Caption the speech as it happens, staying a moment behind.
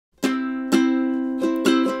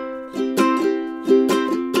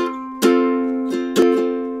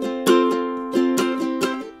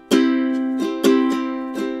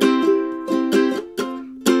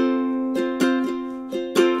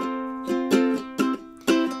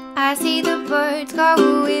I see the birds go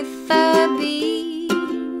with the bees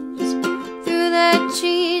through the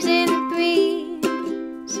trees in the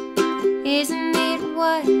breeze. Isn't it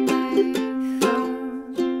wonderful?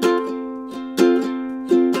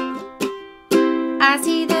 I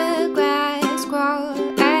see the grass grow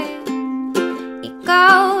and it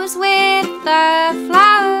goes with the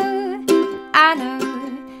flower. I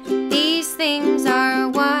know these things are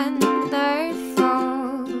wonderful.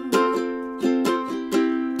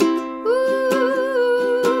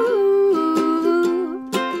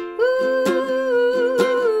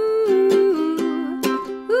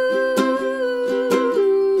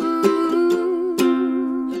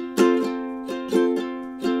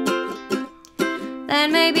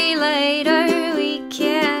 Then maybe later we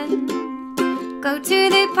can go to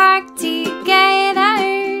the park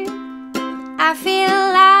together. I feel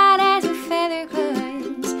light as a feather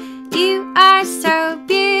 'cause you are so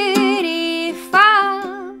beautiful.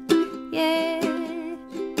 Yeah,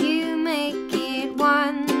 you make it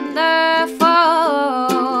wonderful.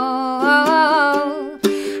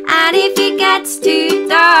 And if it gets too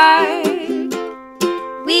dark,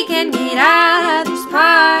 we can get out of this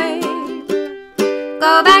park.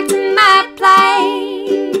 Go back to my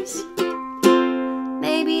place.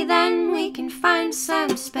 Maybe then we can find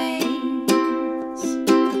some space.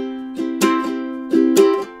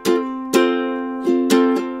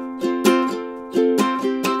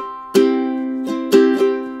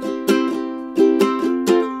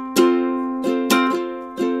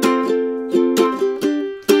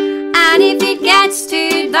 And if it gets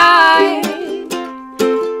too dark,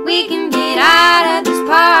 we can get out of this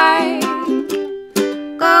park.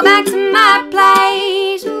 Go back to my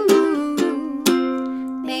place. Ooh.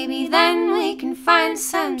 Maybe then we can find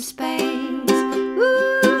some space.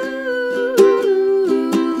 Ooh.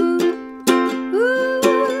 Ooh.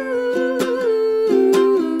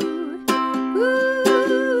 Ooh.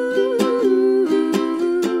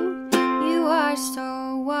 You are so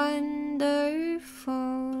wonderful.